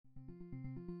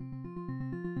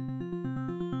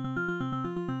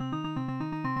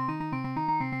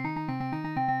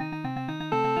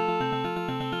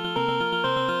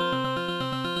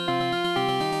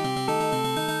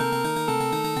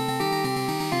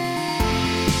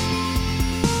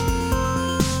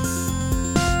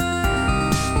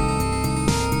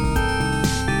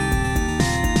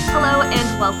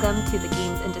welcome to the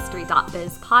Games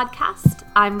Industry.biz Podcast.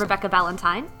 I'm Rebecca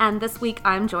Valentine, and this week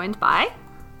I'm joined by...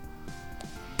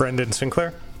 Brendan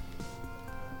Sinclair.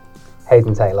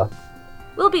 Hayden Taylor.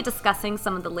 We'll be discussing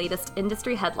some of the latest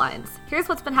industry headlines. Here's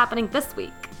what's been happening this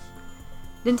week.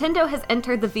 Nintendo has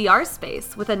entered the VR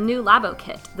space with a new Labo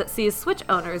kit that sees Switch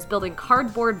owners building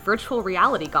cardboard virtual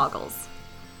reality goggles.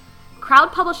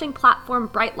 Crowd publishing platform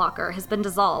BrightLocker has been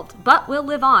dissolved, but will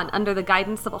live on under the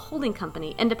guidance of a holding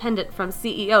company independent from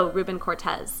CEO Ruben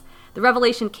Cortez. The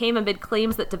revelation came amid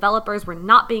claims that developers were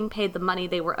not being paid the money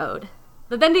they were owed.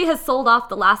 Vivendi has sold off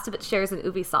the last of its shares in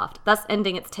Ubisoft, thus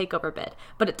ending its takeover bid,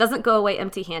 but it doesn't go away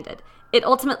empty-handed. It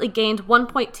ultimately gained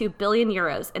 1.2 billion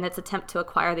euros in its attempt to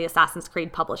acquire the Assassin's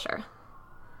Creed publisher.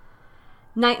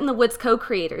 Night in the Woods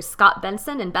co-creators Scott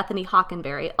Benson and Bethany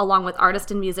Hockenberry, along with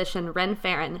artist and musician Ren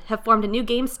Farron, have formed a new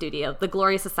game studio, the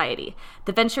Glory Society.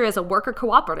 The venture is a worker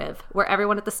cooperative, where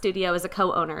everyone at the studio is a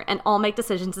co-owner, and all make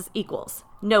decisions as equals.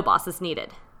 No boss is needed.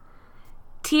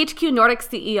 THQ Nordic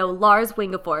CEO Lars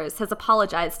Wingefors has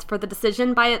apologized for the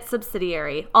decision by its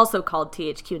subsidiary, also called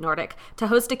THQ Nordic, to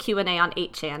host a Q&A on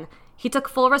 8chan. He took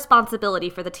full responsibility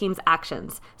for the team's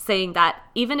actions, saying that,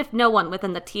 even if no one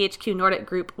within the THQ Nordic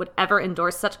group would ever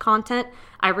endorse such content,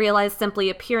 I realized simply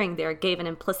appearing there gave an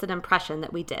implicit impression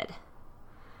that we did.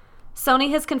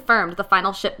 Sony has confirmed the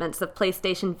final shipments of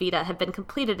PlayStation Vita have been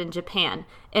completed in Japan,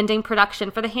 ending production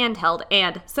for the handheld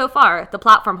and, so far, the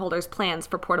platform holder's plans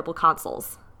for portable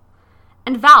consoles.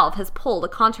 And Valve has pulled a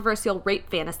controversial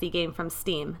rape fantasy game from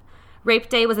Steam. Rape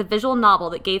Day was a visual novel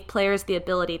that gave players the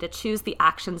ability to choose the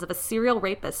actions of a serial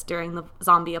rapist during the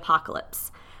zombie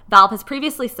apocalypse. Valve has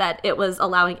previously said it was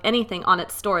allowing anything on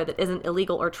its store that isn't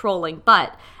illegal or trolling,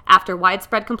 but, after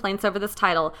widespread complaints over this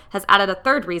title, has added a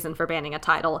third reason for banning a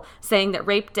title, saying that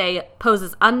Rape Day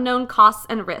poses unknown costs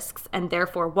and risks and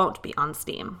therefore won't be on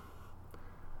Steam.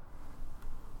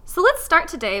 So let's start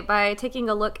today by taking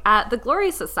a look at the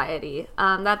Glory Society.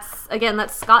 That's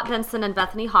Scott Benson and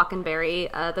Bethany Hockenberry.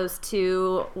 Those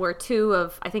two were two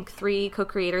of, I think, three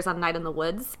co-creators on Night in the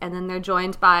Woods. And then they're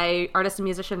joined by artist and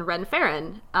musician Ren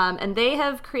Farron. And they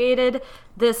have created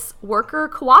this worker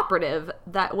cooperative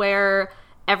where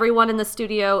everyone in the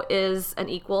studio is an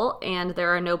equal and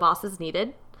there are no bosses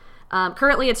needed.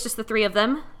 Currently, it's just the three of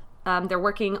them. They're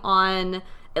working on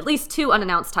at least two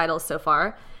unannounced titles so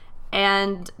far.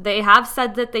 And they have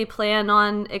said that they plan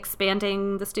on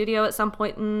expanding the studio at some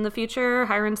point in the future,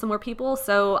 hiring some more people.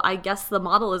 So I guess the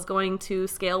model is going to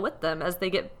scale with them as they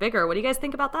get bigger. What do you guys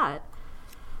think about that?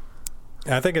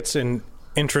 I think it's an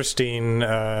interesting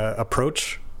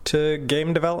approach to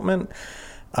game development.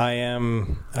 I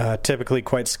am typically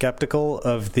quite skeptical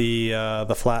of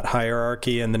the flat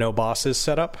hierarchy and the no bosses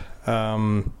setup.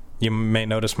 You may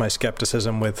notice my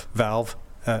skepticism with Valve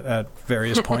at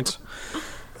various points.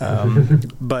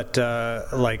 But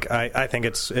I think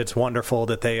it's wonderful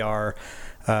that they are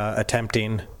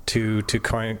attempting to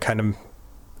kind of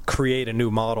create a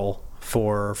new model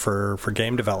for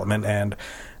game development, and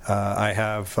I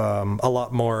have a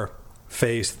lot more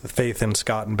faith in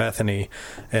Scott and Bethany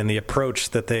and the approach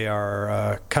that they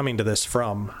are coming to this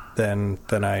from than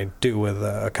I do with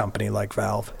a company like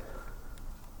Valve.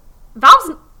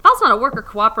 Valve's not a worker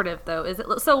cooperative, though, is it?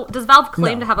 So does Valve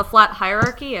claim to have a flat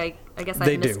hierarchy? I guess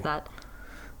I missed that.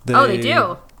 They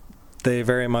do? They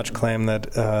very much claim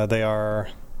that they are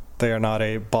not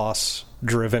a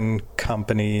boss-driven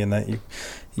company and that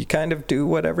you kind of do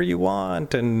whatever you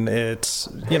want. And it's,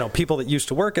 people that used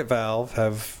to work at Valve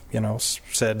have,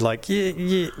 said, like,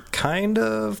 yeah, kind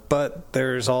of, but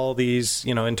there's all these,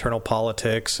 internal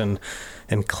politics and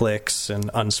cliques and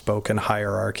unspoken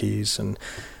hierarchies. And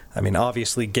I mean,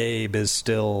 obviously, Gabe is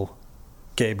still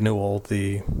Gabe Newell,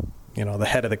 the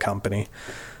head of the company.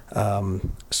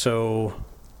 So,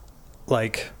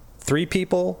 like, three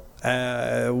people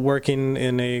working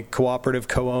in a cooperative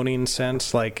co-owning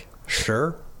sense, like,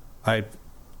 sure, I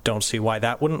don't see why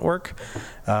that wouldn't work.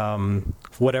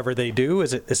 Whatever they do,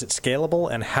 is it scalable,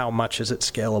 and how much is it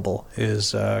scalable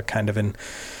is kind of an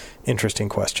interesting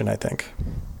question, I think.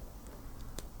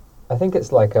 I think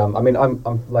it's like, I'm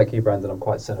like you, Brendan, I'm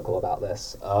quite cynical about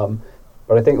this.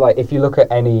 But I think, like, if you look at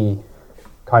any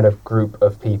kind of group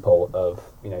of people of,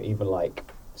 even like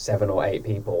 7 or 8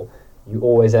 people, you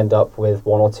always end up with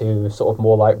one or two sort of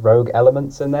more like rogue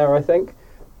elements in there, I think,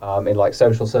 in like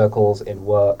social circles, in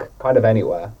work, kind of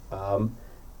anywhere.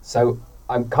 So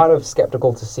I'm kind of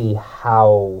skeptical to see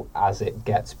how, as it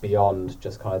gets beyond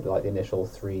just kind of like the initial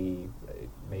 3,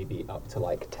 maybe up to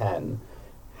like 10,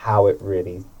 how it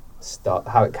really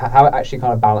how it actually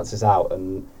kind of balances out.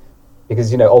 And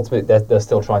because ultimately they're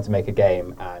still trying to make a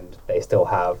game, and they still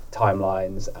have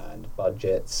timelines and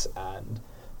budgets and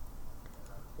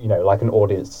like an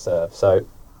audience to serve. So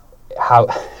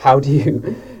how do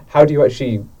you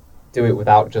actually do it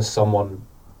without just someone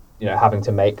having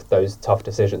to make those tough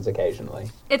decisions occasionally?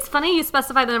 It's funny you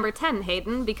specify the number 10,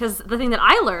 Hayden, because the thing that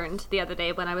I learned the other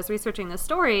day when I was researching this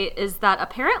story is that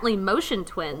apparently Motion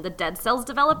Twin, the Dead Cells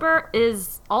developer,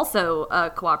 is also a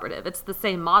cooperative. It's the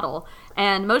same model.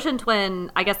 And Motion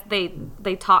Twin, I guess they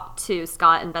talked to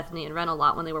Scott and Bethany and Ren a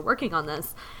lot when they were working on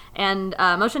this. And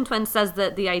Motion Twin says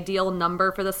that the ideal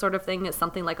number for this sort of thing is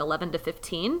something like 11 to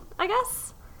 15, I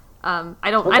guess. I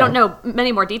don't know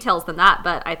many more details than that,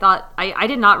 but I thought I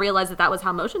did not realize that was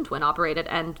how Motion Twin operated,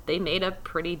 and they made a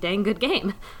pretty dang good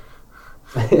game.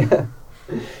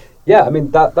 Yeah, I mean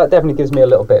that definitely gives me a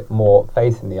little bit more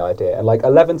faith in the idea. And like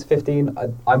 11 to 15,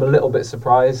 I'm a little bit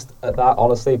surprised at that,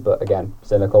 honestly, but again,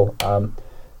 cynical.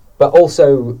 But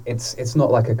also, it's not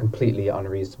like a completely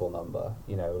unreasonable number,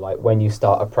 like when you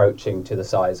start approaching to the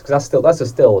size, because that's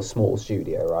still a small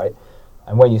studio, right?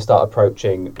 And when you start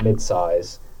approaching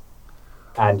mid-size,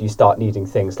 and you start needing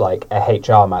things like a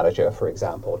HR manager, for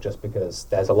example, just because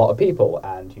there's a lot of people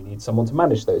and you need someone to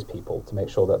manage those people to make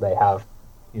sure that they have,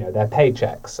 their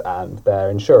paychecks and their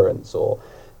insurance or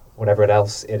whatever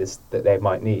else it is that they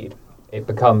might need. It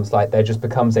becomes like there just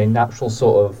becomes a natural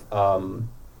sort of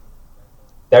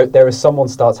there is someone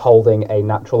starts holding a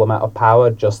natural amount of power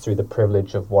just through the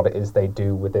privilege of what it is they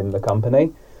do within the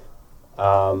company.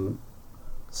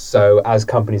 So as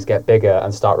companies get bigger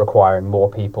and start requiring more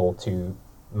people to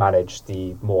manage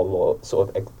the more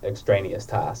sort of extraneous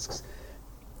tasks,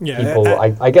 people,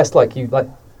 I guess like you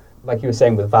were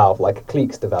saying with Valve, like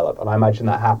cliques develop, and I imagine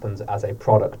that happens as a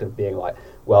product of being like,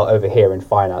 well, over here in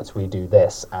finance we do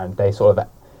this, and they sort of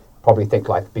probably think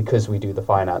like, because we do the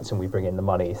finance and we bring in the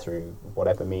money through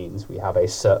whatever means, we have a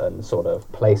certain sort of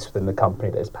place within the company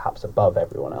that is perhaps above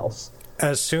everyone else.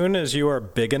 As soon as you are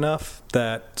big enough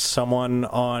that someone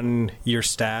on your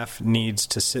staff needs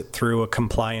to sit through a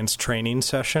compliance training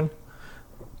session,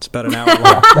 it's about an hour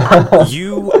long,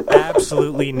 you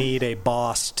absolutely need a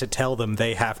boss to tell them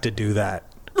they have to do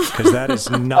that, because that is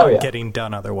not getting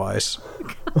done otherwise.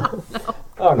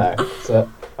 Oh no. So,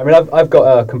 I mean, I've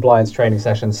got a compliance training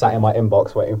session sat in my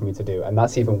inbox waiting for me to do, and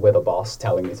that's even with a boss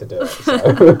telling me to do it.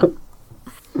 So.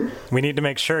 We need to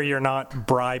make sure you're not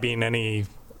bribing any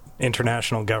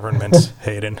international governments,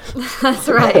 Hayden. That's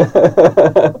right.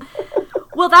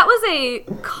 Well, that was a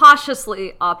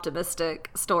cautiously optimistic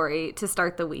story to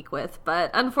start the week with, but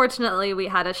unfortunately we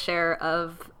had a share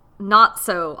of not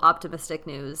so optimistic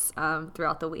news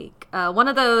throughout the week. One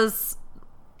of those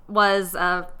was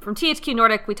from THQ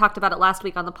Nordic. We talked about it last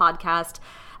week on the podcast.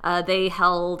 They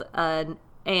held an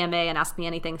AMA, an Ask Me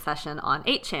Anything session on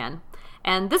 8chan.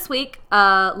 And this week,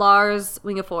 Lars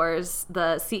Wingefors,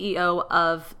 the CEO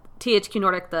of THQ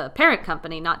Nordic, the parent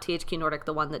company, not THQ Nordic,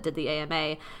 the one that did the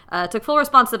AMA, took full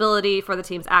responsibility for the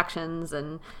team's actions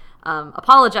and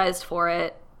apologized for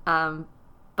it.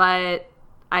 But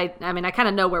I mean, I kind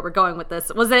of know where we're going with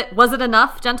this. Was it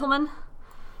enough, gentlemen?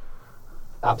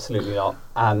 Absolutely not.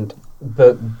 And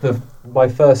the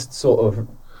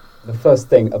first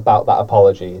thing about that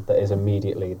apology that is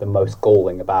immediately the most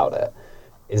galling about it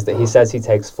is that he says he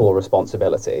takes full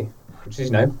responsibility, which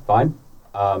is fine.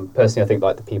 Personally, I think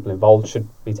like the people involved should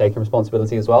be taking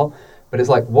responsibility as well. But it's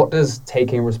like, what does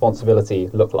taking responsibility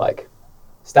look like?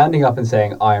 Standing up and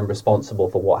saying I am responsible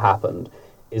for what happened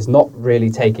is not really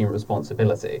taking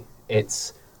responsibility.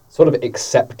 It's sort of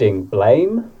accepting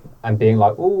blame and being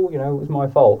like, oh, it was my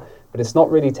fault. But it's not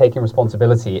really taking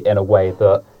responsibility in a way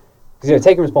that, because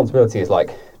taking responsibility is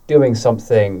like doing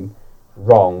something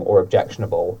wrong or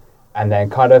objectionable, and then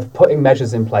kind of putting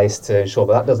measures in place to ensure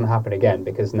that doesn't happen again,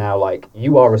 because now like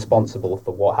you are responsible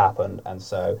for what happened, and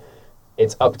so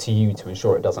it's up to you to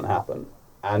ensure it doesn't happen.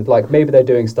 And like maybe they're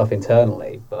doing stuff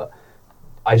internally, but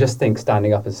I just think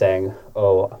standing up and saying,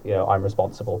 oh, I'm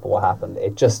responsible for what happened,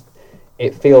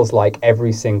 it feels like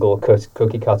every single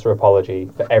cookie cutter apology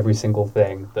for every single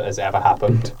thing that has ever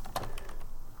happened.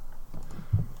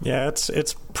 Yeah,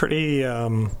 it's pretty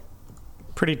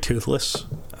toothless.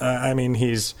 I mean,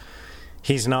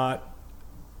 he's not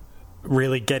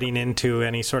really getting into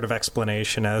any sort of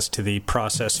explanation as to the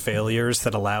process failures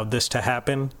that allowed this to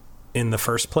happen in the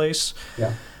first place.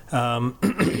 Yeah.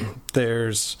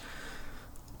 There's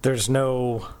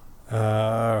no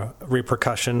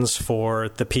repercussions for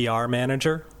the PR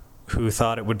manager who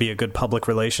thought it would be a good public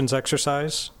relations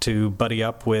exercise to buddy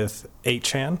up with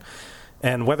 8chan.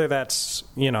 And whether that's,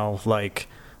 like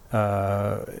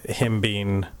him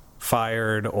being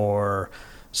fired or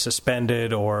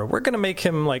suspended, or we're going to make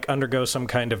him like undergo some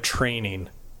kind of training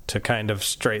to kind of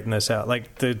straighten this out.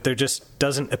 Like there just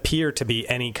doesn't appear to be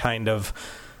any kind of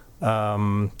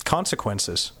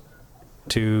consequences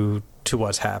to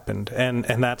what's happened,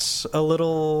 and that's a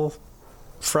little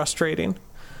frustrating.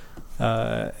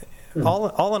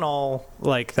 All in all,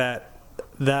 like that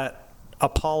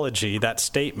apology, that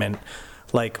statement,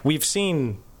 like we've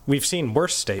seen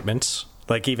worse statements,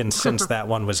 like even since that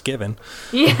one was given,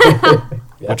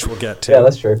 which we'll get to. Yeah,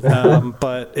 that's true.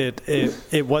 But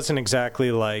it wasn't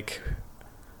exactly like,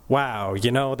 wow,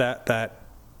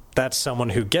 that's someone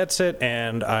who gets it,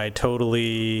 and I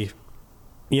totally,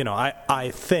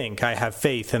 I think I have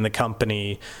faith in the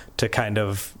company to kind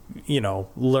of,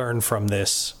 learn from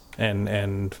this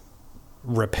and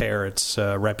repair its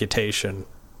reputation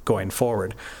going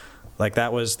forward. Like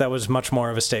that was much more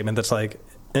of a statement that's like,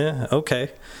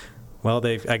 okay, well,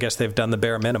 I guess they've done the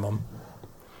bare minimum.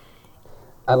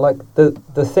 And like the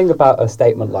thing about a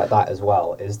statement like that as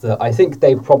well is that I think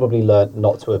they've probably learned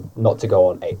not to go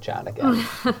on 8chan again.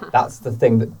 That's the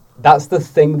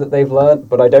thing that they've learned,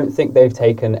 but I don't think they've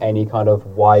taken any kind of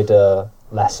wider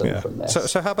lesson from this.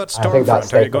 So how about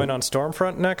Stormfront? Are you going on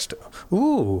Stormfront next?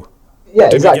 Ooh. Yeah,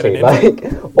 exactly.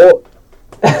 Or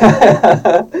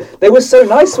they were so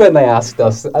nice when they asked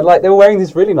us, and like they were wearing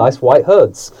these really nice white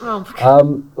hoods. Oh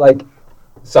my God.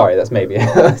 Sorry, that's maybe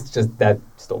it's just dead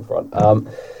Stormfront. I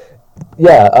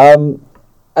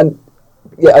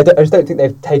just don't think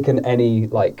they've taken any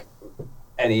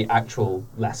actual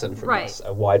lesson from this,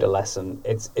 a wider lesson.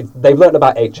 They've learned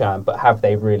about 8chan, but have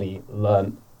they really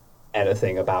learned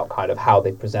anything about kind of how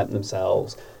they present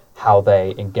themselves, how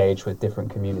they engage with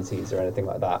different communities or anything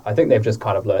like that? I think they've just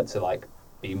kind of learned to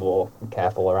be more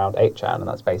careful around 8chan, and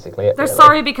that's basically it. They're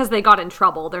sorry because they got in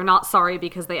trouble. They're not sorry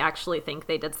because they actually think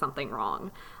they did something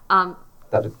wrong.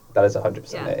 That is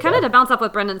 100% it. Kind of to bounce off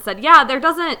what Brendan said,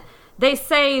 they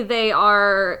say they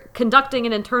are conducting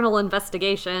an internal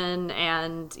investigation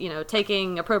and,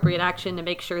 taking appropriate action to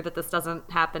make sure that this doesn't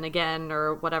happen again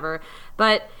or whatever.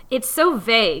 But it's so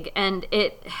vague, and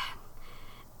it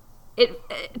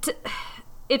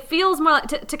feels more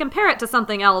like, to compare it to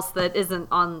something else that isn't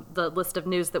on the list of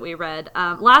news that we read.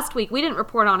 Last week, we didn't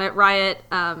report on it. Riot,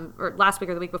 or last week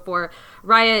or the week before,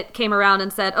 Riot came around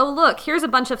and said, oh, look, here's a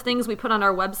bunch of things we put on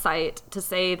our website to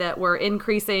say that we're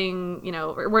increasing,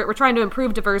 we're trying to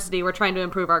improve diversity, we're trying to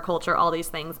improve our culture, all these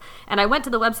things. And I went to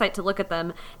the website to look at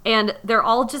them, and they're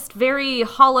all just very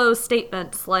hollow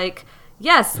statements like,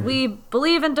 yes, we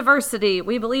believe in diversity,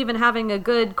 we believe in having a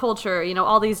good culture,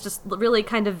 all these just really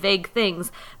kind of vague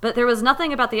things. But there was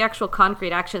nothing about the actual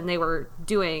concrete action they were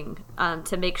doing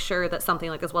to make sure that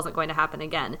something like this wasn't going to happen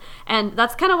again. And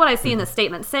that's kind of what I see in the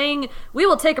statement. Saying, we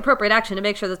will take appropriate action to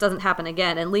make sure this doesn't happen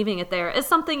again, and leaving it there is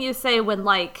something you say when,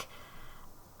 I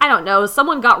don't know,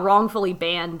 someone got wrongfully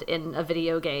banned in a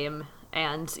video game,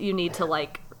 and you need to,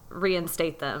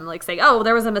 reinstate them, say, oh,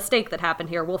 there was a mistake that happened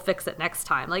here, we'll fix it next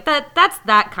time. That's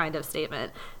that kind of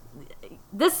statement.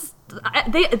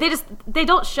 They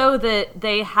don't show that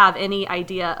they have any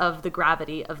idea of the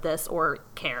gravity of this or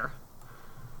care.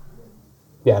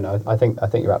 Yeah, no, I think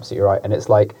you're absolutely right. And it's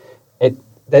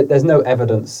there's no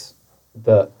evidence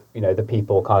that, the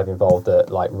people kind of involved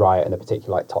at Riot in a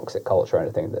particular toxic culture or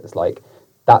anything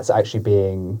that's actually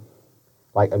being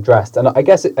addressed. And I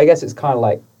guess it's kind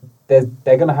of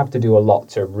they're going to have to do a lot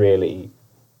to really,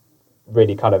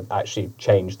 really kind of actually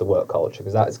change the work culture,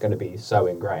 because that is going to be so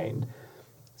ingrained.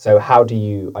 So how do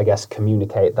you, I guess,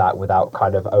 communicate that without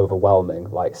kind of overwhelming,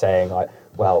 saying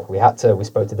well, we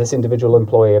spoke to this individual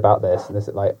employee about this, and this,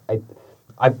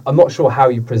 I'm not sure how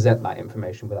you present that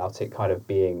information without it kind of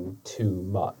being too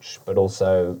much, but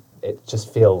also it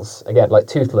just feels, again,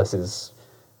 toothless is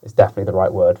definitely the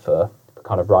right word for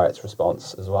kind of Riot's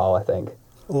response as well, I think.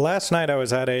 Last night I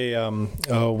was at a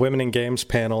Women in Games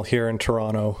panel here in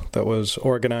Toronto that was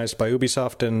organized by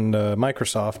Ubisoft and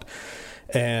Microsoft,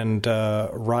 and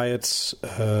Riot's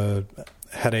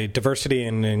had a diversity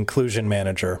and inclusion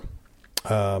manager,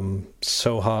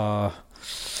 Soha.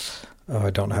 I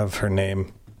don't have her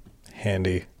name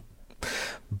handy,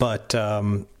 but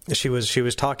she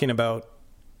was talking about.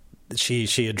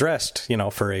 She addressed,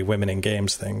 for a Women in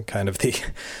Games thing, kind of the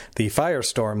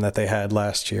firestorm that they had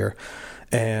last year.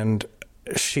 And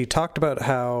she talked about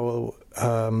how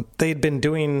they'd been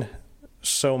doing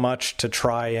so much to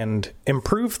try and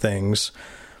improve things,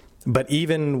 but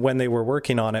even when they were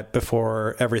working on it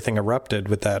before everything erupted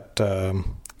with that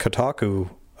Kotaku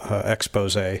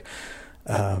expose, they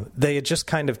had just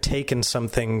kind of taken some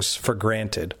things for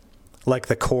granted, like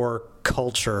the core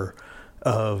culture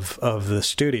of the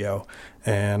studio,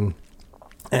 and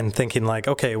thinking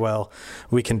okay, well,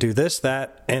 we can do this,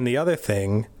 that, and the other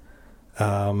thing.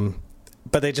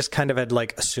 But they just kind of had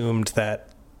assumed that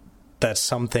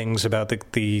some things about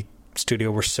the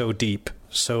studio were so deep,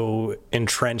 so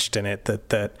entrenched in it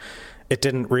that it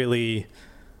didn't really,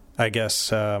 I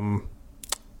guess,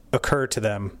 occur to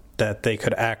them that they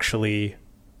could actually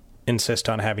insist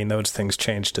on having those things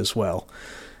changed as well.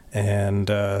 And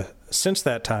since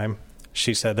that time,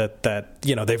 she said that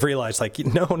they've realized, like,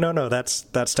 no, that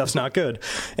stuff's not good,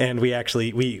 and we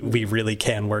really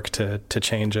can work to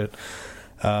change it.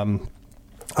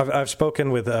 I've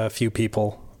spoken with a few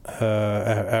people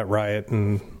at Riot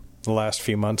in the last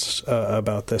few months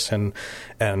about this, and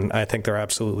I think there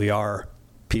absolutely are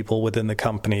people within the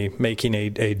company making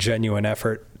a genuine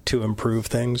effort to improve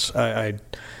things.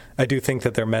 I do think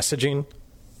that their messaging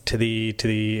to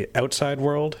the outside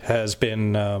world has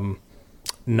been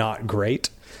not great,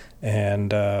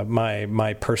 and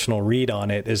my personal read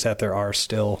on it is that there are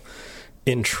still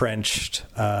entrenched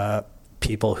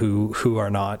people who are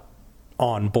not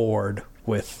on board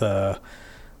with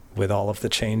all of the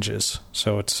changes.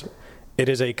 So it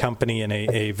is a company in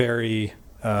a very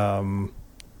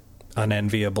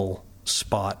unenviable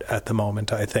spot at the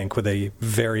moment, I think, with a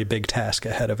very big task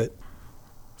ahead of it.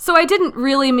 So I didn't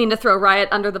really mean to throw Riot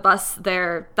under the bus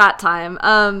there that time.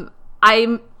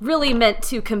 I really meant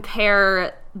to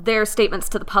compare their statements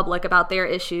to the public about their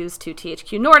issues to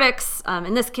THQ Nordic's.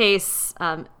 In this case,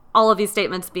 all of these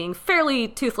statements being fairly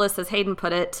toothless, as Hayden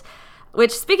put it.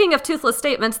 Which, speaking of toothless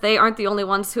statements, they aren't the only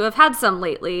ones who have had some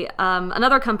lately.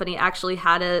 Another company actually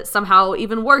had a somehow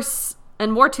even worse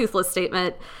and more toothless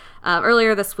statement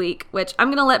earlier this week, which I'm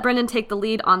going to let Brendan take the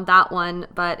lead on that one.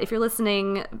 But if you're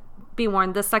listening, be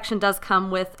warned, this section does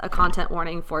come with a content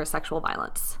warning for sexual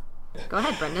violence. Go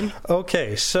ahead, Brendan.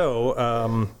 Okay,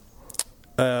 so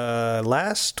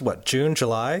June,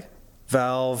 July,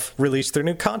 Valve released their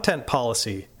new content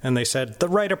policy, and they said the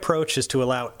right approach is to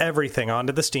allow everything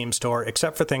onto the Steam store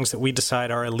except for things that we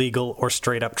decide are illegal or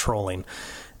straight up trolling.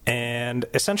 And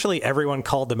essentially everyone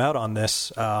called them out on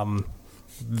this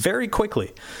very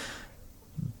quickly,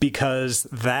 because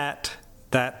that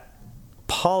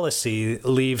policy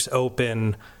leaves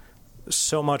open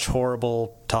so much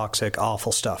horrible, toxic,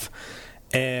 awful stuff.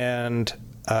 And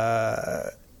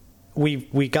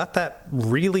we got that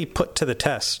really put to the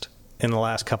test in the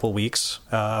last couple weeks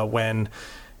when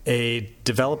a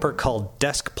developer called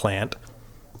Desk Plant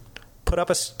put up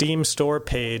a Steam store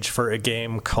page for a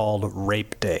game called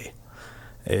Rape Day.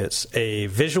 It's a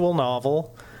visual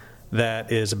novel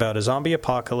that is about a zombie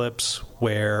apocalypse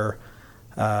where,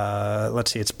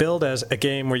 it's billed as a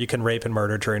game where you can rape and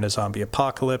murder during a zombie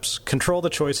apocalypse, control the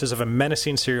choices of a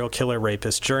menacing serial killer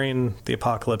rapist during the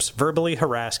apocalypse, verbally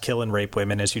harass, kill, and rape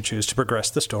women as you choose to progress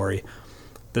the story.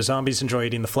 The zombies enjoy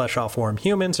eating the flesh off warm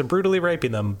humans and brutally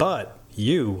raping them, but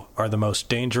you are the most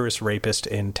dangerous rapist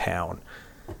in town.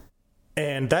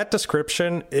 And that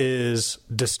description is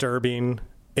disturbing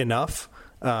enough,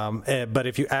 but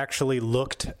if you actually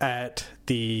looked at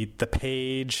the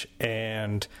page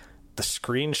and the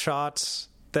screenshots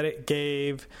that it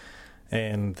gave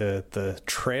and the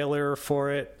trailer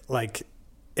for it, like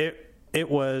it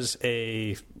was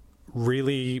a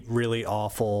really, really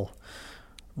awful,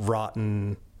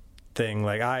 rotten thing.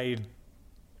 Like I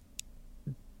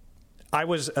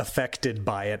was affected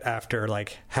by it after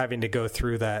like having to go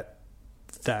through that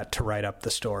to write up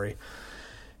the story.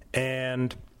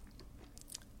 And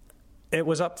it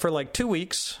was up for like 2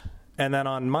 weeks, and then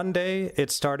on Monday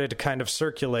it started to kind of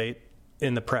circulate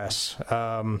in the press.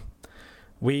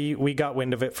 We got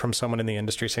wind of it from someone in the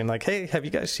industry saying like, hey, have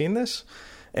you guys seen this?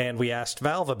 And we asked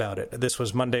Valve about it. This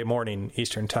was Monday morning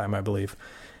Eastern time, I believe.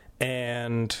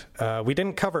 And we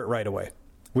didn't cover it right away.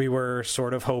 We were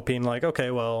sort of hoping like, okay,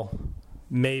 well,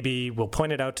 maybe we'll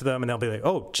point it out to them and they'll be like,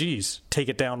 oh, geez, take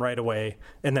it down right away.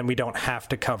 And then we don't have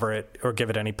to cover it or give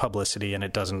it any publicity and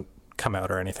it doesn't come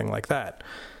out or anything like that.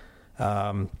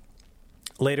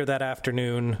 Later that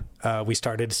afternoon, we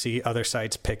started to see other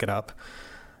sites pick it up.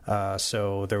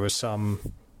 So there was some,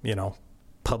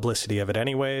 publicity of it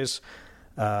anyways.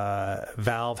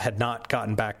 Valve had not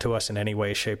gotten back to us in any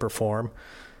way, shape, or form.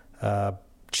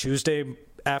 Tuesday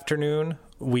afternoon,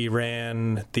 we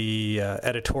ran the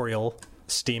editorial,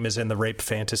 Steam is in the rape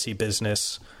fantasy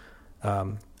business.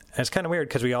 And it's kind of weird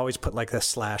because we always put like the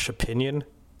 /opinion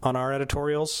on our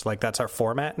editorials. Like that's our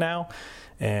format now.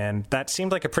 And that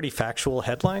seemed like a pretty factual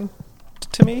headline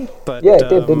to me. But yeah, it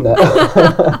did, didn't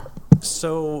it?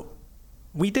 So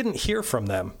we didn't hear from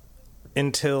them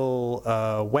until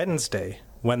Wednesday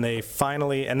when they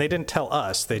finally, and they didn't tell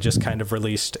us, they just kind of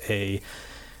released a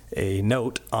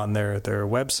note on their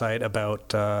website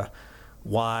about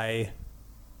why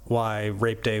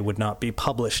Rape Day would not be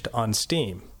published on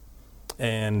Steam.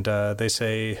 And they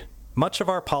say, much of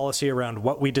our policy around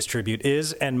what we distribute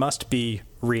is and must be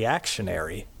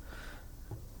reactionary,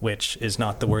 which is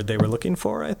not the word they were looking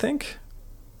for, I think.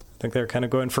 I think they're kind of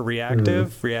going for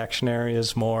reactive. Reactionary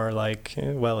is more like,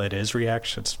 well, it is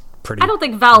reaction. It's pretty... I don't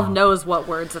think Valve knows what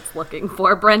words it's looking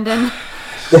for, Brendan.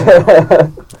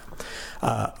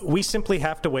 We simply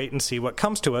have to wait and see what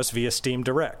comes to us via Steam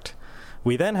Direct.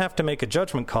 We then have to make a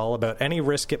judgment call about any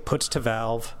risk it puts to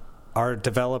Valve, our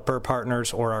developer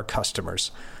partners, or our customers.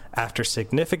 After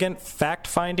significant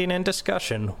fact-finding and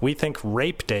discussion, we think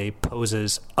Rape Day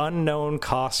poses unknown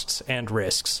costs and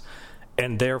risks,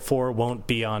 and therefore won't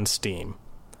be on Steam.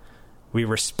 We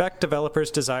respect developers'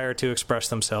 desire to express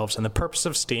themselves, and the purpose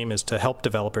of Steam is to help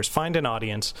developers find an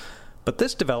audience, but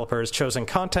this developer has chosen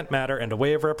content matter and a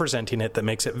way of representing it that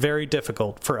makes it very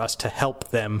difficult for us to help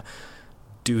them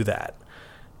do that.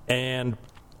 And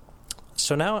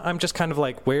so now I'm just kind of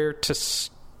like, where to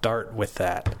start with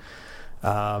that?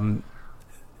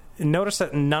 Notice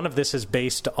that none of this is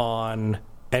based on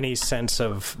any sense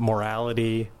of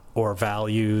morality or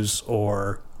values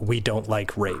or we don't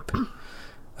like rape.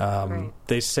 Right.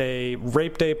 They say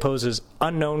Rape Day poses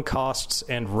unknown costs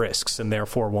and risks and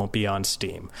therefore won't be on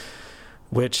Steam,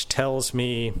 which tells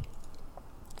me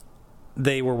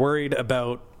they were worried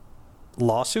about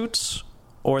lawsuits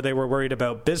or they were worried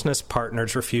about business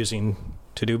partners refusing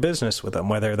to do business with them,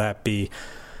 whether that be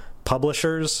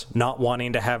publishers not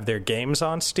wanting to have their games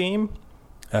on Steam,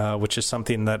 which is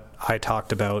something that I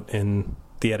talked about in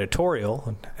the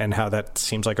editorial, and how that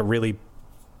seems like a really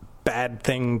bad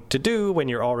thing to do when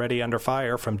you're already under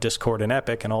fire from Discord and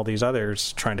Epic and all these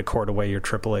others trying to court away your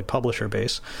AAA publisher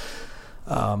base,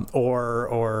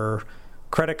 or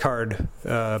credit card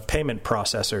payment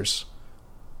processors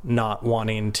not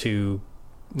wanting to,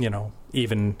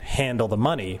 even handle the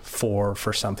money for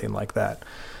something like that.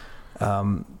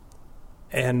 And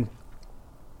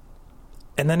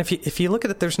then if you look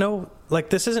at it, there's no,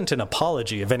 this isn't an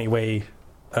apology of any way,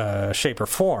 shape, or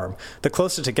form. The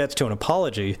closest it gets to an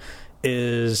apology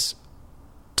is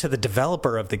to the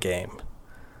developer of the game,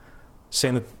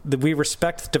 saying that we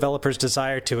respect the developer's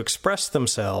desire to express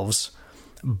themselves,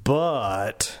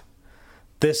 but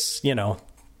this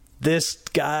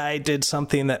guy did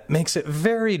something that makes it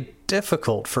very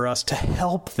difficult for us to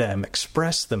help them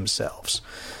express themselves.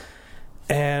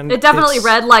 And it definitely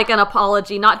read like an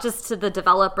apology, not just to the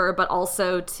developer, but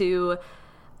also to,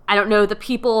 I don't know, the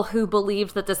people who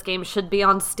believed that this game should be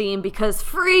on Steam because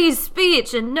free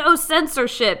speech and no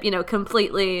censorship,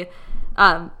 completely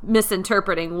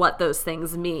misinterpreting what those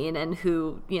things mean and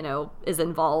who, is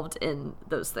involved in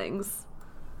those things.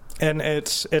 And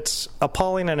it's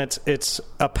appalling, and it's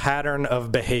a pattern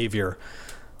of behavior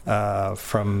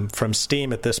from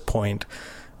Steam at this point,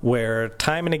 where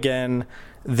time and again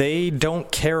they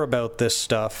don't care about this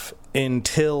stuff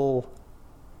until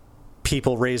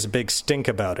people raise a big stink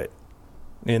about it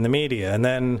in the media, and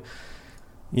then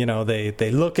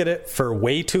they look at it for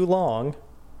way too long,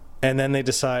 and then they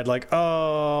decide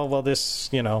oh well, this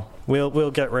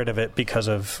we'll get rid of it because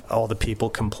of all the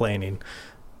people complaining,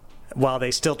 while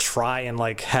they still try and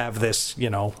have this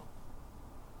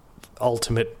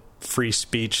ultimate free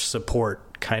speech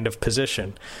support kind of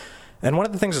position. And one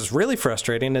of the things that's really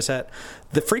frustrating is that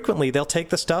frequently they'll take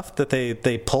the stuff that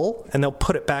they pull and they'll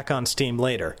put it back on Steam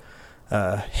later.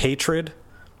 Hatred,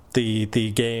 the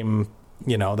game,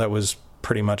 that was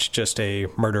pretty much just a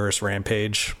murderous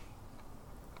rampage.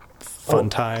 Fun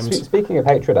times. Speaking of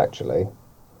Hatred, actually,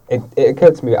 it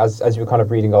occurred to me as you were kind of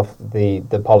reading off the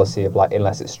policy of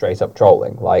unless it's straight up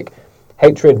trolling.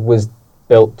 Hatred was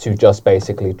built to just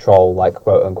basically troll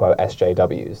quote unquote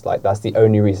SJWs. That's the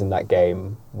only reason that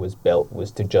game was built,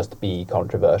 was to just be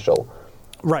controversial.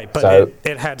 Right, but so,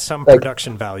 it had some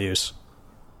production values.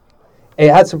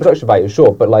 It had some production values,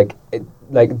 sure, but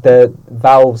the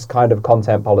Valve's kind of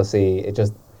content policy,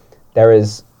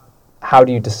 how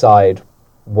do you decide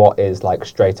what is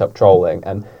straight up trolling,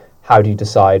 and how do you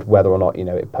decide whether or not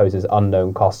it poses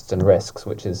unknown costs and risks,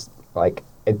 which is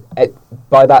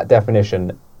by that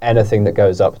definition, anything that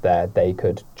goes up there, they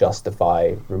could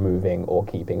justify removing or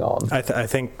keeping on. I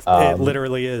think it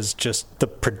literally is just the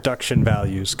production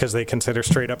values, because they consider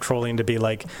straight-up trolling to be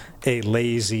a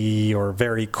lazy or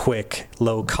very quick,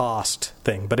 low-cost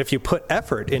thing. But if you put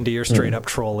effort into your straight-up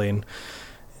trolling,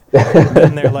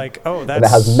 then they're oh, that's... And it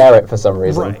has merit for some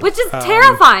reason. Right. Which is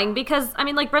terrifying, because,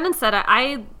 like Brendan said,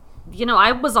 I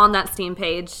was on that Steam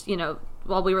page,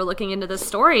 while we were looking into this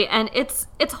story, and it's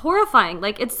horrifying.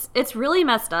 It's really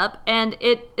messed up, and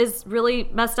it is really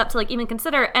messed up to even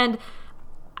consider. And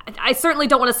I certainly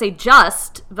don't want to say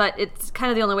just, but it's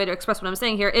kind of the only way to express what I'm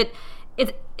saying here.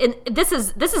 this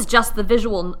is just the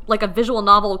visual, like a visual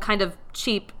novel kind of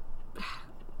cheap,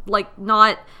 like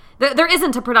not. There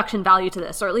isn't a production value to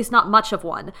this, or at least not much of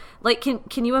one. Like,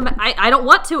 can you? I don't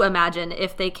want to imagine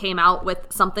if they came out with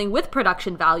something with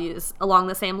production values along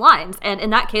the same lines, and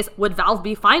in that case, would Valve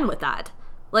be fine with that?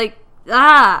 Like,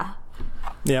 Yeah.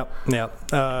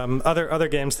 Other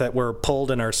games that were pulled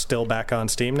and are still back on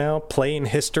Steam now: Playing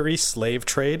History Slave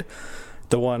Trade,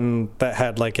 the one that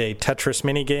had like a Tetris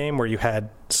mini game where you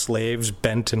had slaves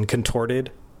bent and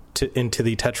contorted into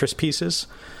the Tetris pieces.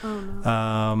 Oh,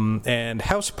 no. And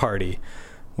House Party,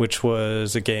 which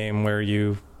was a game where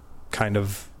you kind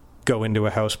of go into a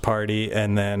house party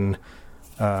and then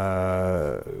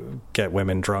get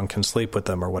women drunk and sleep with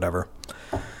them or whatever.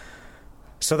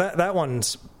 So that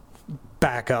one's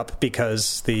back up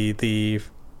because the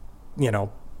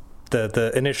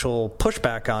initial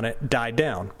pushback on it died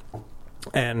down.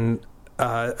 And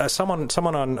someone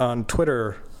on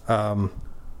Twitter,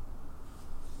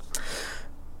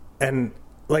 and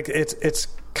like it's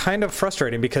kind of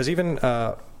frustrating because even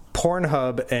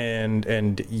Pornhub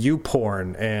and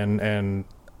YouPorn and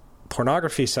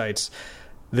pornography sites,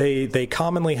 they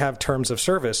commonly have terms of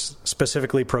service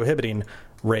specifically prohibiting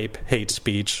rape, hate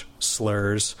speech,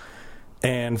 slurs.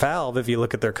 And Valve, if you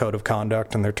look at their code of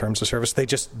conduct and their terms of service, they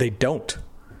don't.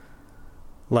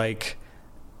 Like,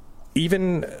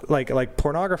 even like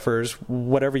pornographers,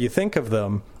 whatever you think of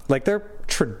them, like, they're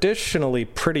traditionally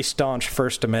pretty staunch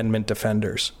First Amendment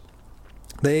defenders.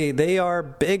 They are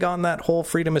big on that whole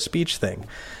freedom of speech thing.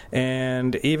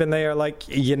 And even they are like,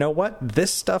 you know what?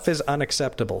 This stuff is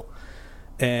unacceptable.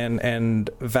 And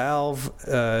Valve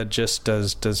just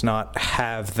does not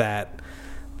have that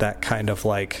kind of,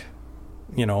 like,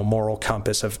 moral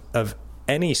compass of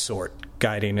any sort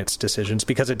guiding its decisions,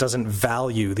 because it doesn't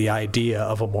value the idea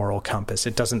of a moral compass.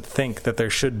 It doesn't think that there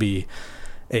should be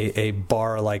a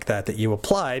bar like that you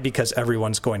apply, because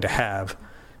everyone's going to have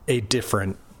a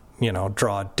different,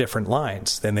 draw different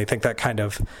lines. And they think that kind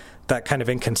of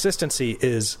inconsistency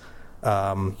is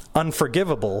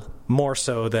unforgivable, more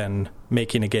so than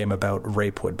making a game about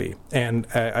rape would be. And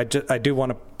I do want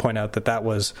to point out that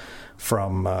was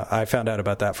from I found out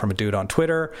about that from a dude on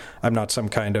Twitter. I'm not some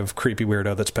kind of creepy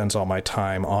weirdo that spends all my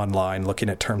time online looking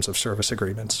at terms of service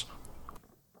agreements.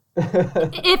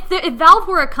 If Valve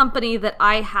were a company that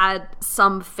I had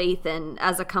some faith in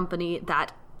as a company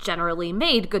that generally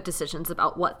made good decisions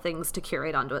about what things to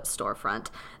curate onto its storefront,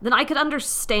 then I could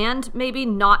understand maybe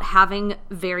not having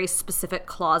very specific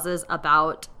clauses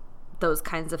about those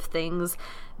kinds of things,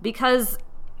 because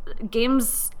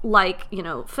games like,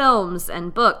 films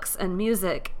and books and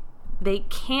music, they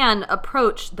can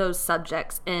approach those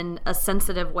subjects in a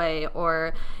sensitive way,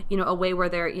 or, a way where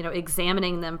they're,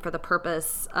 examining them for the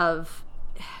purpose of,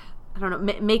 I don't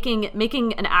know, making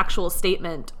an actual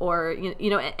statement, or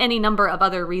any number of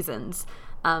other reasons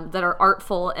that are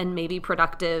artful and maybe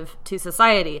productive to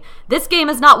society. This game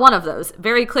is not one of those,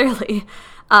 very clearly.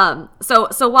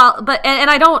 So while, but and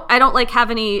I don't like have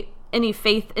any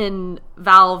faith in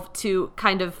Valve to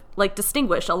kind of like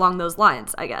distinguish along those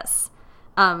lines, I guess.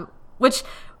 Which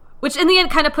in the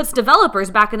end kind of puts developers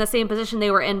back in the same position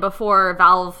they were in before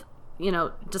Valve,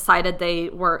 decided they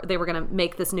were going to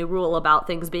make this new rule about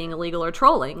things being illegal or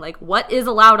trolling. Like, what is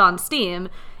allowed on Steam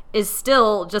is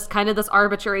still just kind of this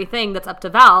arbitrary thing that's up to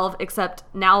Valve, except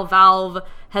now Valve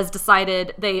has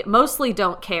decided they mostly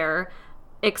don't care,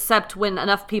 except when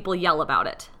enough people yell about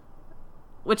it,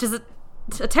 which is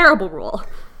a terrible rule.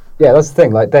 Yeah, that's the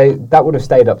thing. Like, that would have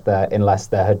stayed up there unless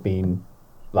there had been,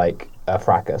 like, a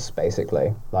fracas,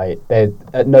 basically. Like, they,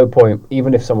 at no point,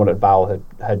 even if someone at Valve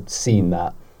had seen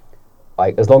that,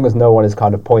 like, as long as no one is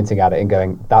kind of pointing at it and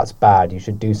going, that's bad, you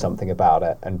should do something about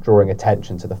it, and drawing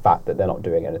attention to the fact that they're not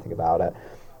doing anything about it,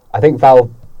 I think Valve,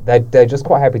 they're just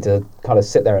quite happy to kind of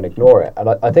sit there and ignore it. And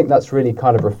I think that's really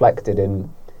kind of reflected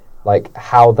in, like,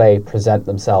 how they present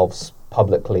themselves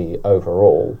publicly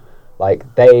overall.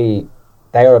 Like, they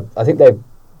are, I think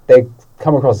they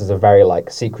come across as a very, like,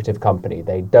 secretive company.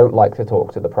 They don't like to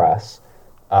talk to the press.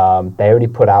 They only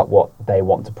put out what they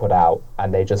want to put out,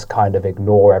 and they just kind of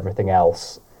ignore everything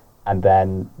else. And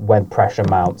then when pressure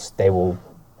mounts, they will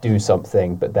do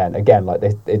something. But then again, like,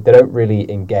 they don't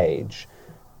really engage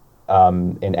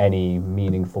in any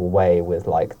meaningful way with,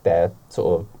 like, their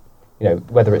sort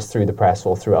of, whether it's through the press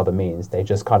or through other means. They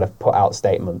just kind of put out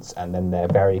statements, and then they're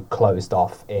very closed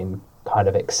off in kind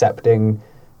of accepting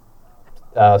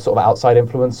sort of outside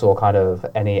influence or kind of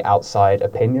any outside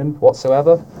opinion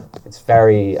whatsoever.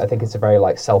 I think it's a very,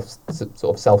 like,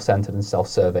 self-centered and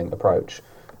self-serving approach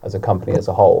as a company as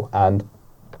a whole. And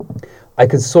I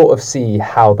could sort of see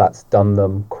how that's done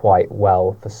them quite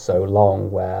well for so long,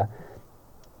 where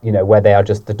they are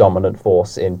just the dominant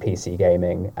force in PC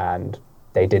gaming, and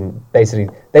they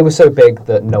were so big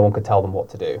that no one could tell them what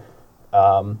to do.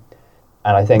 And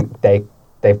I think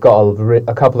they've got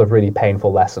a couple of really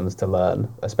painful lessons to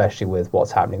learn, especially with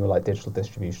what's happening with like digital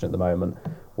distribution at the moment,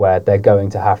 where they're going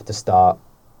to have to start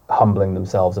humbling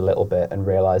themselves a little bit and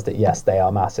realize that yes, they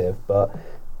are massive, but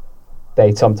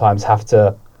they sometimes have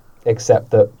to accept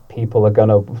that people are going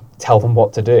to tell them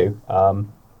what to do.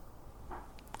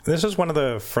 This is one of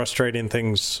the frustrating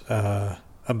things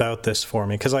about this for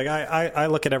me, because like I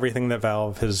look at everything that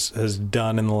Valve has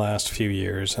done in the last few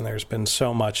years, and there's been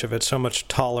so much of it, so much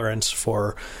tolerance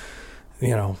for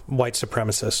white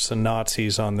supremacists and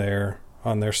Nazis on their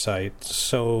site,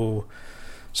 so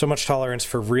much tolerance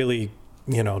for really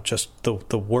just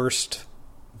the worst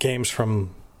games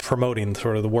from promoting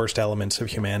sort of the worst elements of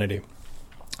humanity.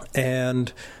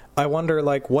 And I wonder,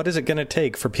 like, what is it going to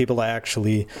take for people to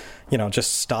actually,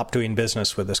 just stop doing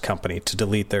business with this company, to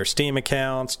delete their Steam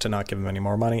accounts, to not give them any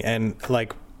more money? And,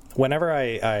 like, whenever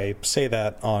I say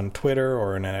that on Twitter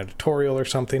or in an editorial or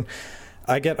something,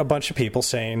 I get a bunch of people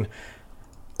saying,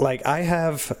 like, I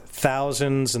have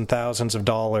thousands and thousands of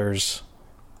dollars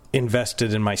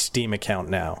invested in my Steam account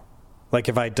now. Like,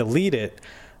 if I delete it,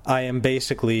 I am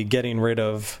basically getting rid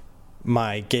of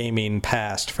my gaming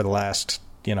past for the last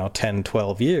 10,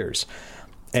 12 years.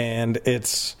 And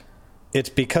it's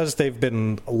because they've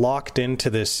been locked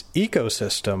into this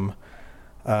ecosystem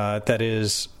that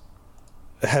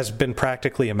has been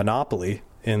practically a monopoly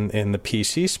in the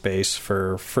PC space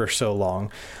for so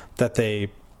long, that the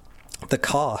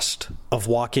cost of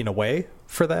walking away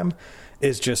for them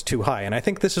is just too high. And I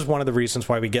think this is one of the reasons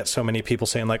why we get so many people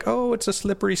saying, like, oh, it's a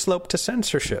slippery slope to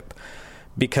censorship.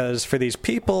 Because for these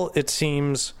people, it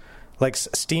seems like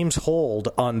Steam's hold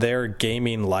on their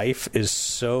gaming life is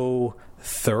so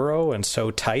thorough and so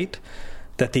tight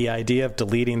that the idea of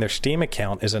deleting their Steam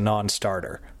account is a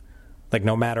non-starter. Like,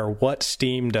 no matter what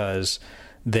Steam does,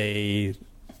 they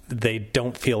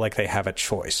don't feel like they have a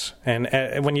choice. And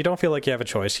when you don't feel like you have a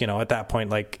choice, at that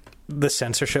point, like, the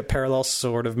censorship parallel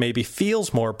sort of maybe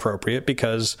feels more appropriate,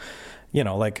 because,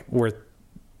 like, we're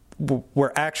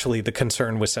actually, the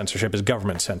concern with censorship is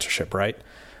government censorship, right?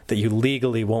 That you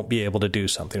legally won't be able to do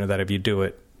something, or that if you do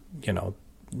it,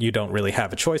 you don't really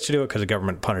have a choice to do it because the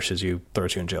government punishes you,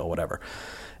 throws you in jail, whatever.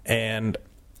 And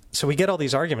so we get all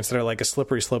these arguments that are like a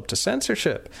slippery slope to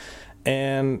censorship.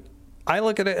 And I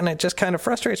look at it and it just kind of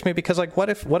frustrates me, because, like, what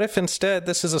if instead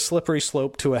this is a slippery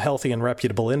slope to a healthy and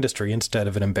reputable industry instead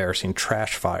of an embarrassing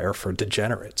trash fire for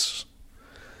degenerates?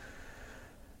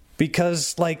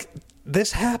 Because, like,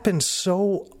 this happens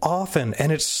so often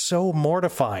and it's so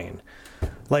mortifying.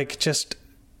 Like, just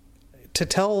to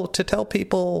tell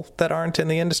people that aren't in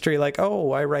the industry, like,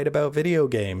 oh, I write about video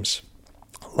games.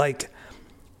 Like,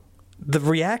 the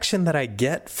reaction that I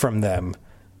get from them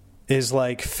is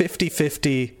like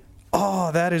 50-50,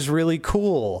 oh, that is really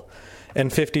cool, and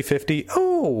 50-50,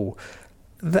 oh,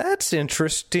 that's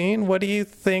interesting. What do you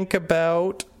think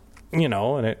about,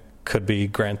 and it could be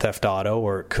Grand Theft Auto,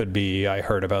 or it could be, I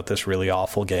heard about this really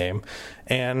awful game.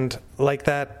 And like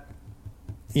that,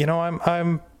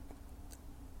 I'm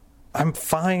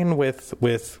fine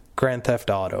with Grand Theft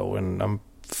Auto, and I'm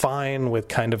fine with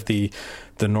kind of the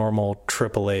normal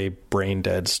AAA brain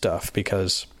dead stuff,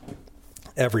 because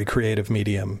every creative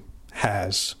medium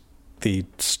has the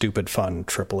stupid fun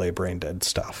AAA brain dead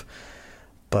stuff.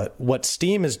 But what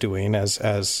Steam is doing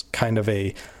as kind of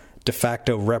a de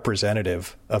facto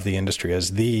representative of the industry,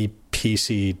 as the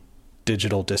PC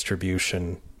digital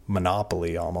distribution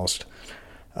monopoly almost,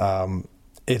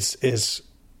 is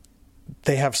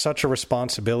they have such a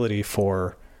responsibility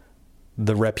for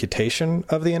the reputation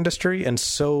of the industry, and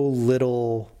so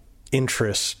little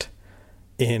interest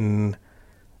in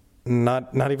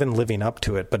not even living up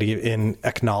to it, but in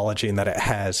acknowledging that it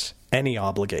has any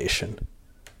obligation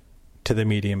to the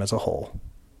medium as a whole.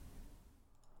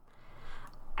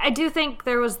 I do think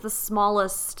there was the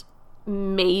smallest,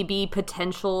 maybe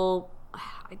potential,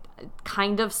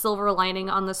 kind of silver lining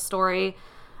on this story.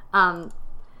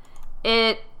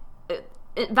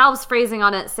 Valve's phrasing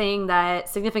on it, saying that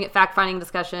significant fact-finding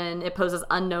discussion, it poses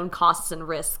unknown costs and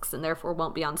risks, and therefore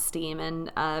won't be on Steam.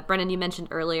 And Brennan, you mentioned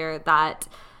earlier that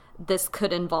this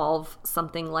could involve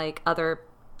something like other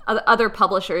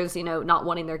publishers, not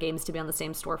wanting their games to be on the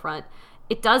same storefront.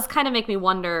 It does kind of make me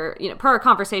wonder, per our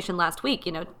conversation last week,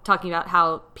 talking about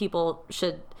how people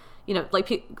should,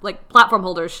 like platform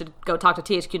holders should go talk to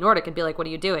THQ Nordic and be like, what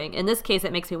are you doing? In this case,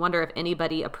 it makes me wonder if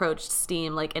anybody approached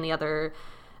Steam like any other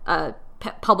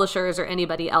publishers or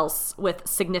anybody else with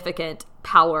significant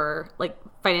power, like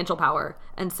financial power,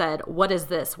 and said, what is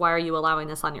this? Why are you allowing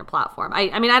this on your platform?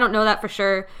 I mean, I don't know that for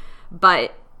sure,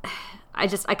 but I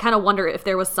kind of wonder if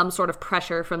there was some sort of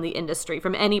pressure from the industry,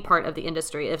 from any part of the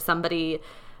industry, if somebody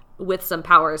with some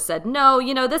power said,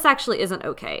 no, this actually isn't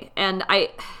okay. And I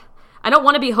don't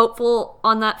want to be hopeful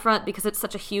on that front because it's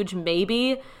such a huge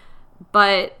maybe,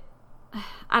 but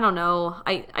I don't know.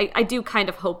 I do kind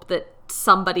of hope that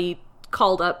somebody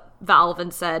called up Valve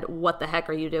and said, what the heck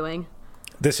are you doing?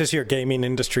 This is your gaming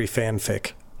industry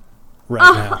fanfic right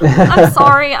now. I'm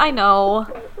sorry, I know.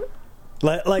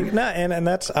 And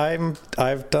that's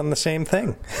I've done the same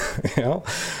thing.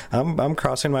 I'm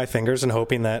crossing my fingers and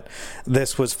hoping that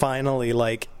this was finally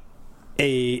like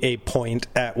a point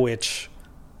at which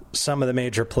some of the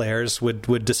major players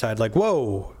would decide like,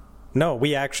 whoa, no,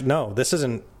 this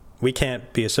isn't. We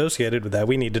can't be associated with that.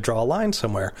 We need to draw a line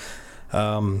somewhere.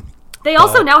 They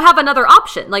also now have another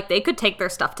option. Like, they could take their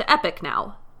stuff to Epic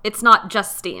now. It's not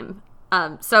just Steam.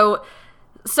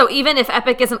 So even if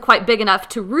Epic isn't quite big enough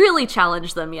to really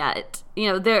challenge them yet,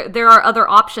 there are other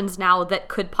options now that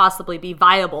could possibly be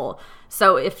viable.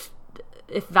 So if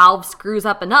Valve screws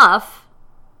up enough,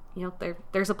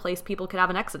 there's a place people could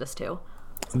have an exodus to.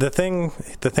 The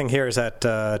thing here is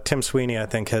that Tim Sweeney, I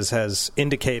think, has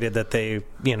indicated that they,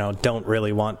 don't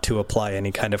really want to apply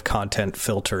any kind of content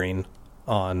filtering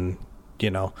on,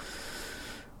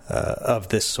 of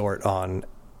this sort on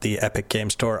the Epic Game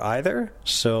Store either.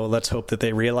 So let's hope that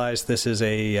they realize this is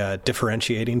a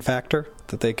differentiating factor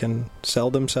that they can sell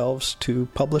themselves to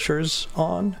publishers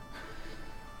on,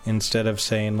 instead of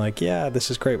saying like, yeah,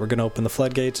 this is great, we're going to open the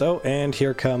floodgates. Oh, and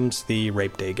here comes the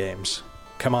Rape Day games.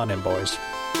 Come on in, boys.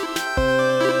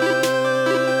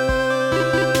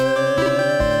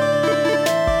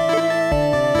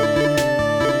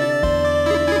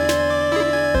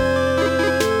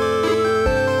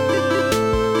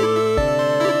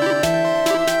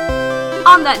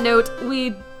 On that note,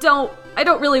 I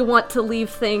don't really want to leave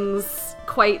things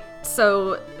quite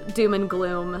so doom and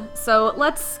gloom. So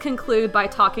let's conclude by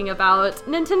talking about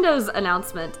Nintendo's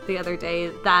announcement the other day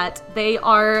that they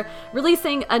are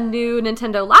releasing a new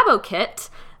Nintendo Labo kit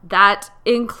that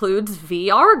includes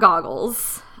VR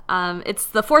goggles. It's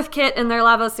the fourth kit in their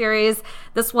Labo series.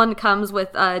 This one comes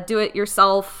with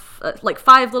do-it-yourself, like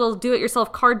 5 little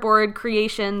do-it-yourself cardboard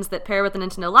creations that pair with the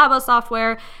Nintendo Labo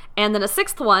software, and then a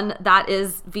 6th one that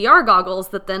is VR goggles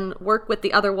that then work with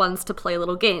the other ones to play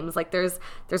little games. Like there's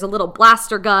a little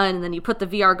blaster gun, and then you put the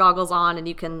VR goggles on, and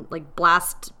you can like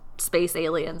blast space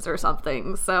aliens or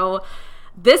something. So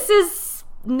this is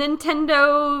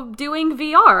Nintendo doing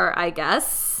VR, I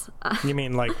guess. You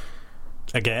mean like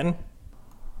again?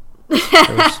 Yeah,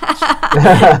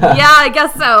 I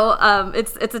guess so.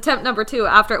 It's attempt number 2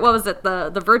 after, what was it,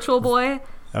 the Virtual Boy?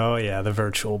 Oh yeah, the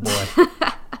Virtual Boy.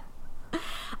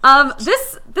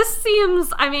 This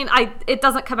seems, it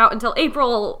doesn't come out until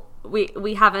April.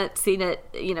 We haven't seen it,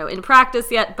 in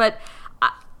practice yet, but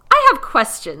I have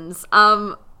questions.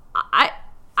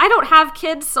 I don't have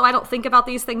kids, so I don't think about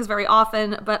these things very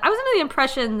often, but I was under the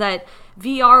impression that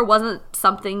VR wasn't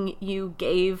something you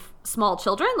gave small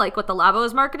children, like what the Labo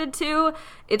is marketed to.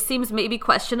 It seems maybe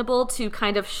questionable to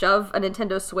kind of shove a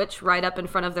Nintendo Switch right up in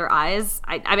front of their eyes.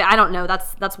 I don't know.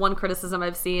 That's one criticism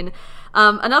I've seen.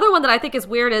 Another one that I think is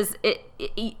weird is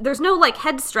there's no like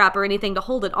head strap or anything to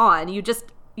hold it on. You just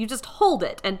hold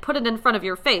it and put it in front of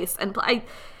your face, and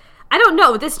I don't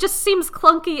know. This just seems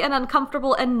clunky and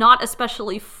uncomfortable and not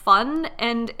especially fun.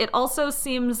 And it also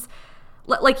seems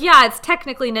like, yeah, it's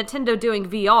technically Nintendo doing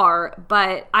VR,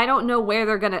 but I don't know where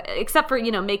they're going to, except for,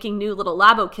 making new little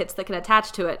Labo kits that can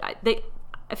attach to it. I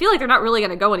feel like they're not really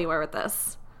going to go anywhere with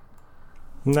this.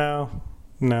 No,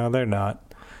 they're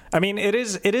not. I mean, it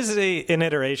is an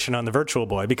iteration on the Virtual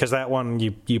Boy, because that one,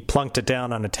 you plunked it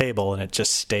down on a table and it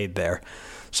just stayed there.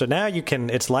 So now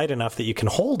it's light enough that you can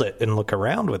hold it and look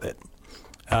around with it.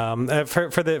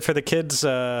 For the kids'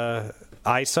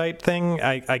 eyesight thing,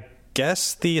 I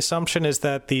guess the assumption is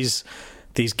that these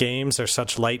games are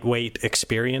such lightweight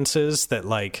experiences that,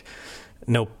 like,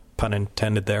 no pun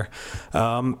intended there,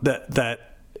 that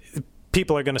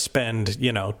people are going to spend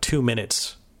 2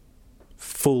 minutes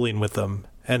fooling with them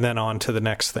and then on to the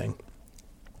next thing.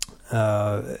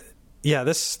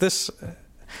 This.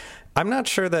 I'm not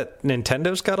sure that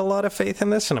Nintendo's got a lot of faith in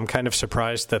this, and I'm kind of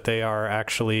surprised that they are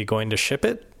actually going to ship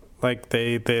it. Like,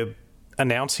 they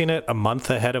announcing it a month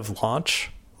ahead of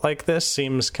launch like this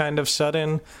seems kind of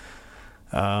sudden.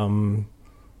 And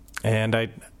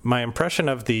my impression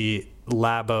of the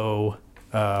Labo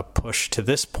push to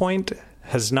this point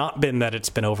has not been that it's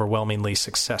been overwhelmingly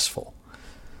successful.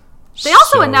 They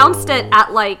also announced it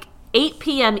at like 8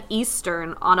 p.m.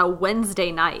 Eastern on a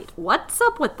Wednesday night. What's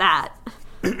up with that?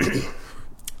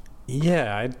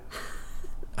 Yeah,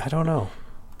 I don't know.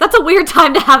 That's a weird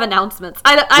time to have announcements.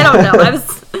 I don't know.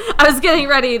 I was getting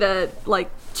ready to like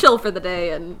chill for the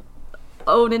day, and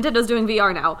Nintendo's doing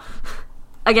VR now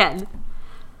again.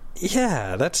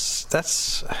 Yeah, this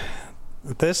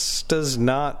does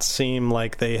not seem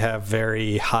like they have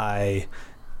very high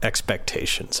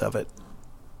expectations of it,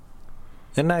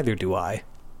 and neither do I.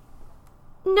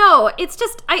 No, it's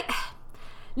just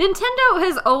Nintendo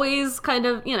has always kind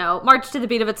of, marched to the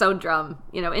beat of its own drum,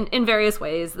 in various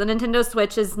ways. The Nintendo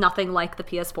Switch is nothing like the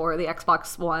PS4 or the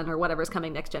Xbox One or whatever's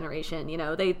coming next generation.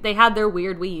 They had their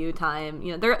weird Wii U time.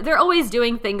 They're always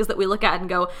doing things that we look at and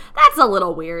go, that's a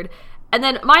little weird. And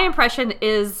then my impression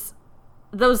is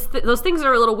those things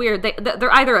are a little weird.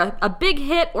 They're either a big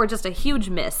hit or just a huge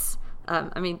miss.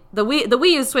 The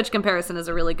Wii U Switch comparison is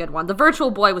a really good one. The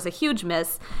Virtual Boy was a huge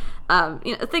miss.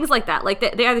 Things like that. Like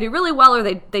they either do really well or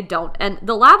they don't. And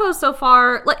the Labo so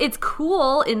far, it's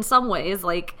cool in some ways.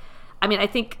 I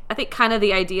think kind of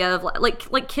the idea of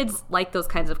like kids like those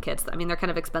kinds of kits. I mean, they're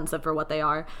kind of expensive for what they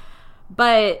are,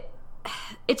 but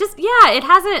it just it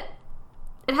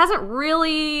hasn't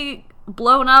really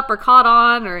blown up or caught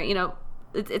on, or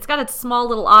it's got its small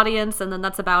little audience, and then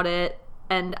that's about it.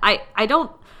 And I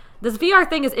don't. This VR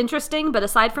thing is interesting, but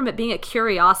aside from it being a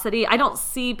curiosity, I don't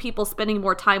see people spending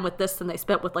more time with this than they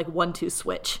spent with 1-2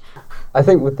 Switch. I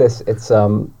think with this, it's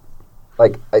the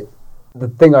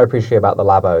thing I appreciate about the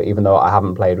Labo, even though I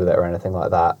haven't played with it or anything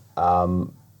like that.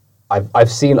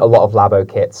 I've seen a lot of Labo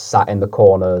kits sat in the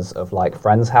corners of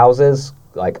friends' houses,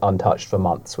 untouched for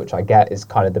months, which I get is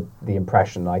kind of the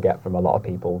impression I get from a lot of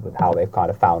people with how they've kind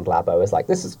of found Labo is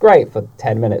this is great for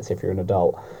 10 minutes if you're an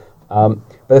adult. But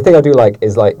the thing I do like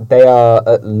is they are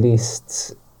at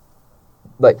least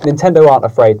Nintendo aren't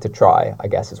afraid to try, I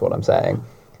guess is what I'm saying.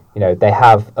 They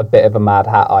have a bit of a mad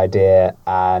hat idea,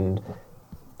 and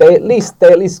they at least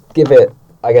give it,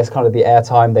 I guess, kind of the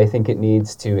airtime they think it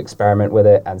needs to experiment with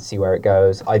it and see where it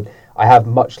goes. I have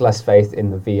much less faith in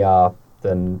the VR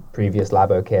than previous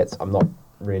Labo kits. I'm not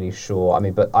really sure.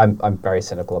 But I'm very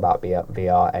cynical about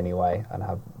VR anyway, and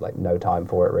have no time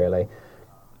for it really.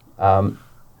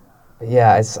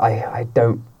 Yeah, I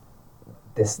don't.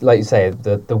 This, like you say,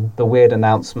 the weird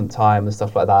announcement time and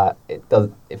stuff like that.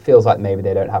 It feels like maybe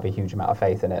they don't have a huge amount of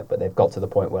faith in it, but they've got to the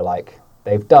point where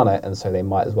they've done it, and so they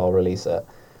might as well release it.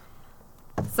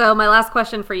 So my last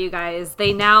question for you guys: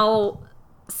 they now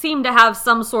seem to have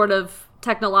some sort of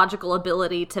technological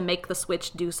ability to make the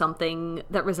Switch do something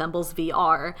that resembles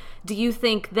VR. Do you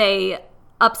think they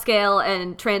upscale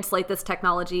and translate this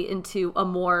technology into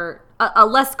a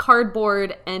less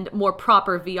cardboard and more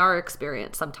proper VR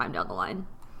experience sometime down the line?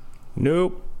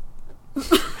 Nope.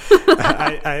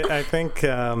 I think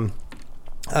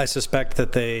I suspect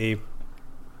that they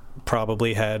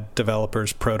probably had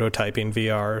developers prototyping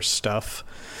VR stuff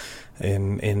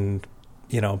in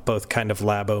both kind of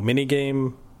Labo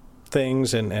minigame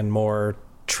things and more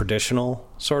traditional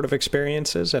sort of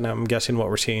experiences. And I'm guessing what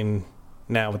we're seeing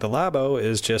now with the Labo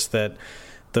is just that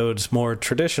those more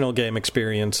traditional game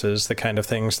experiences, the kind of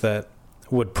things that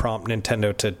would prompt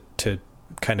Nintendo to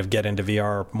kind of get into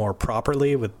VR more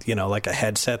properly with, a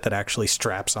headset that actually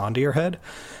straps onto your head,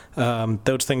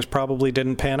 those things probably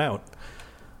didn't pan out.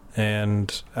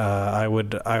 And I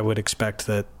would expect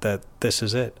that this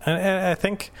is it. And I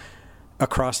think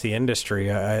across the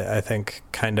industry, I think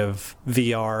kind of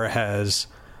VR has...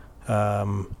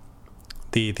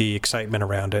 The excitement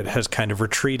around it has kind of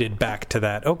retreated back to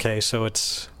that. Okay, so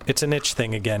it's a niche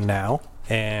thing again now,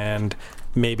 and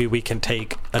maybe we can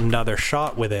take another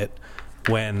shot with it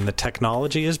when the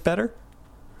technology is better.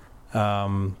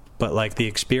 But the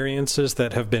experiences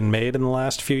that have been made in the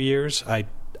last few years, I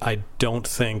don't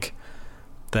think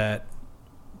that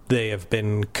they have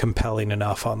been compelling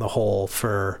enough on the whole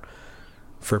for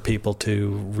people to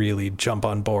really jump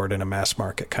on board in a mass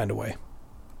market kind of way.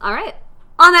 All right.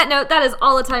 On that note, that is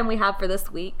all the time we have for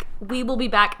this week. We will be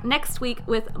back next week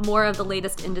with more of the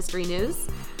latest industry news.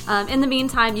 In the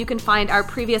meantime, you can find our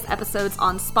previous episodes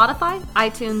on Spotify,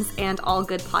 iTunes, and all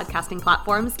good podcasting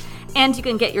platforms. And you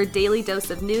can get your daily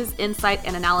dose of news, insight,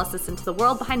 and analysis into the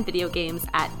world behind video games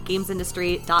at Games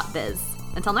Industry.biz.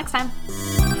 Until next time.